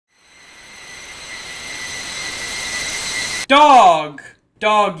Dog!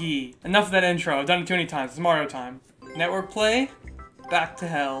 Doggy. Enough of that intro. I've done it too many times. It's Mario time. Network play? Back to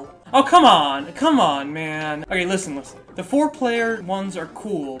hell. Oh, come on. Come on, man. Okay, listen. The 4-player ones are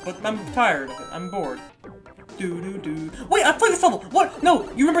cool, but I'm tired of it. I'm bored. Wait, I played this level! What? No,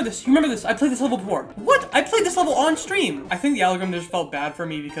 you remember this. I played this level before. What? I played this level on stream. I think the algorithm just felt bad for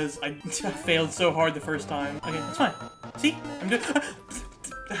me because I failed so hard the first time. Okay, it's fine. See? I'm doing...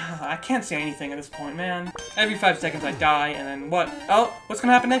 I can't say anything at this point, man. Every 5 seconds I die, and then what? Oh, what's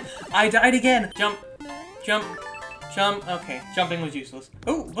gonna happen next? I died again! Jump. Jump. Jump. Okay, jumping was useless.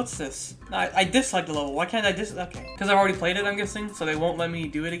 Oh, what's this? I disliked the level. Why can't I Okay, because I've already played it, I'm guessing, so they won't let me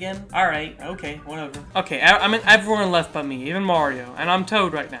do it again? Alright, okay, whatever. Okay, I mean, everyone left but me, even Mario, and I'm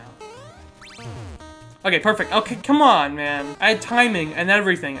Toad right now. Okay, perfect. Okay, come on, man. I had timing and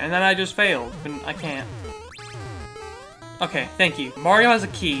everything, and then I just failed, and I can't. Okay, thank you. Mario has a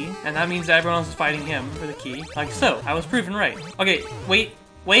key, and that means that everyone else is fighting him for the key. Like so. I was proven right. Okay, wait.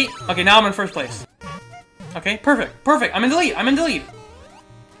 Okay, now I'm in first place. Okay, perfect. I'm in the lead.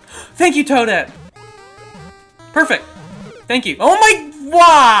 Thank you, Toadette. Perfect. Thank you. Oh my...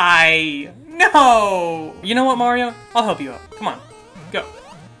 Why? No. You know what, Mario? I'll help you out. Come on. Go.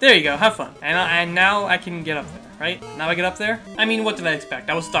 There you go. Have fun. And now I can get up there, right? Now I get up there? I mean, what did I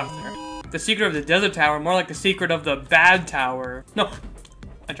expect? I was stuck there. The secret of the desert tower, more like the secret of the bad tower. No.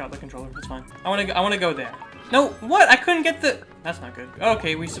 I dropped the controller. It's fine. I want to go there. No, what? I couldn't get the... That's not good.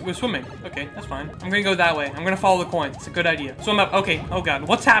 Okay, we're swimming. Okay, that's fine. I'm gonna go that way. I'm gonna follow the coins. It's a good idea. Swim up. Okay. Oh god.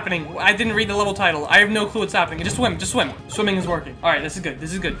 What's happening? I didn't read the level title. I have no clue what's happening. Just swim. Swimming is working. Alright, this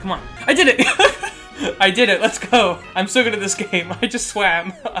is good. Come on. I did it! I did it. Let's go. I'm so good at this game. I just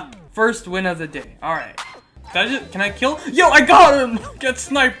swam. First win of the day. Alright. Can I kill? Yo, I got him! Get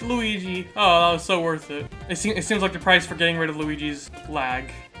sniped, Luigi. Oh, that was so worth it. It seems like the price for getting rid of Luigi's lag.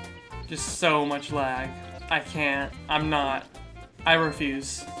 Just so much lag. I can't. I'm not. I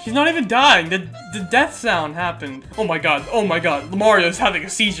refuse. He's not even dying. The death sound happened. Oh my god. Mario's having a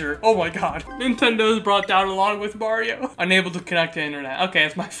seizure. Oh my god. Nintendo's brought down along with Mario. Unable to connect to internet. Okay,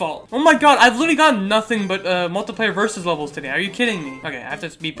 it's my fault. Oh my god, I've literally got nothing but multiplayer versus levels today. Are you kidding me? Okay, I have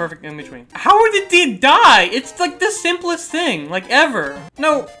to be perfect in between. How did he die? It's like the simplest thing, like ever.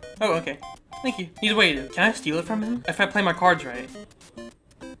 No. Oh, okay. Thank you. He's waited. Can I steal it from him? If I play my cards right.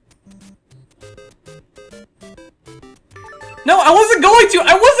 No, I wasn't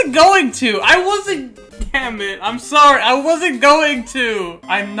going to! Damn it, I'm sorry, I wasn't going to!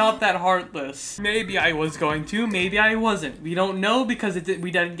 I'm not that heartless. Maybe I was going to, maybe I wasn't. We don't know because I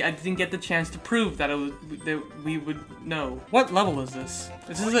didn't get the chance to prove that we would know. What level is this?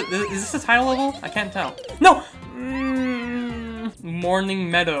 Is this a title level? I can't tell. No!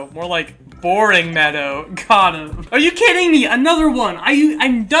 Morning Meadow. More like boring meadow. Got him. Are you kidding me? Another one.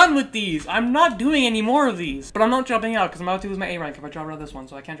 I'm done with these. I'm not doing any more of these. But I'm not dropping out because I'm about to lose my A rank if I drop out of this one,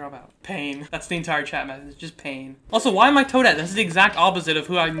 so I can't drop out. Pain. That's the entire chat message. Just pain. Also, why am I Toadette? This is the exact opposite of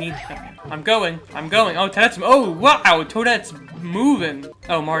who I need. Okay. I'm going. Oh, Toadette's. Oh, wow. Toadette's moving.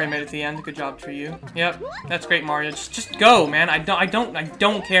 Oh, Mario made it to the end. Good job for you. Yep. That's great, Mario. Just go, man. I don't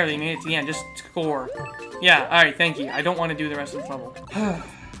care that you made it to the end. Just score. Yeah. All right. Thank you. I don't want to do the rest of this level.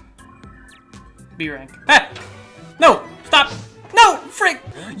 B rank. Hey! No! Stop! No! Frick!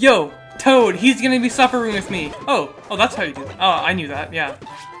 Yo, Toad, he's gonna be suffering with me. Oh, that's how you do it. Oh, I knew that, yeah.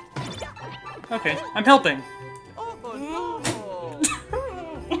 Okay, I'm helping.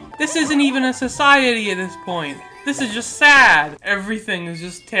 This isn't even a society at this point. This is just sad. Everything is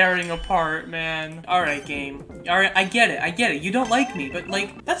just tearing apart, man. Alright, game. Alright, I get it. You don't like me, but,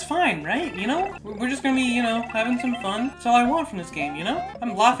 like, that's fine, right? You know? We're just gonna be, you know, having some fun. That's all I want from this game, you know?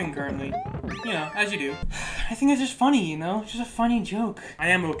 I'm laughing currently. You know, as you do. I think it's just funny, you know? It's just a funny joke. I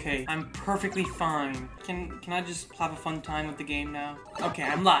am okay. I'm perfectly fine. Can I just have a fun time with the game now? Okay,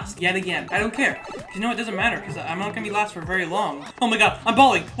 I'm last. Yet again. I don't care. You know, it doesn't matter, because I'm not gonna be last for very long. Oh my god, I'm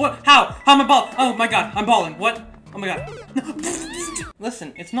balling. What? How? How am I balling? Oh my god, I'm balling. What? Oh my god.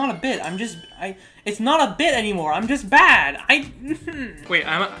 Listen, it's not a bit. It's not a bit anymore. I'm just bad. Wait,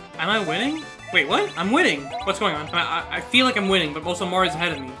 am I winning? Wait, what? I'm winning. What's going on? I feel like I'm winning, but also Mario's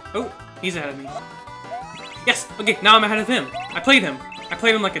ahead of me. Oh, he's ahead of me. Yes, okay, now I'm ahead of him. I played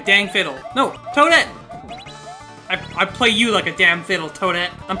him like a dang fiddle. No, Toadette! I play you like a damn fiddle,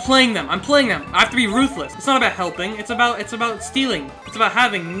 Toadette. I'm playing them. I have to be ruthless. It's not about helping. It's about stealing. It's about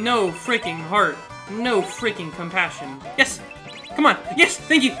having no freaking heart. No freaking compassion. Yes! Come on! Yes!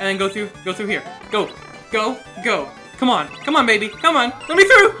 Thank you! And then go through here. Go! Come on, baby! Come on! Let me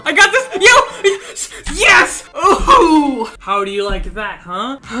through! I got this! Yo! Yes! Ooh! How do you like that,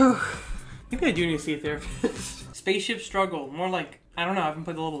 huh? Maybe I do need to see a therapist. Spaceship struggle. More like I don't know, I haven't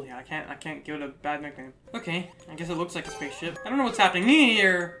played the level yet. I can't give it a bad nickname. Okay, I guess it looks like a spaceship. I don't know what's happening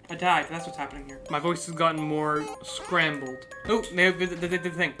here. I died, that's what's happening here. My voice has gotten more scrambled. Oh,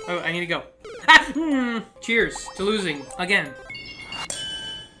 the thing. Oh, I need to go. Ah! Cheers to losing, again.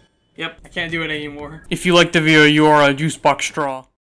 Yep, I can't do it anymore. If you like the video, you are a juice box straw.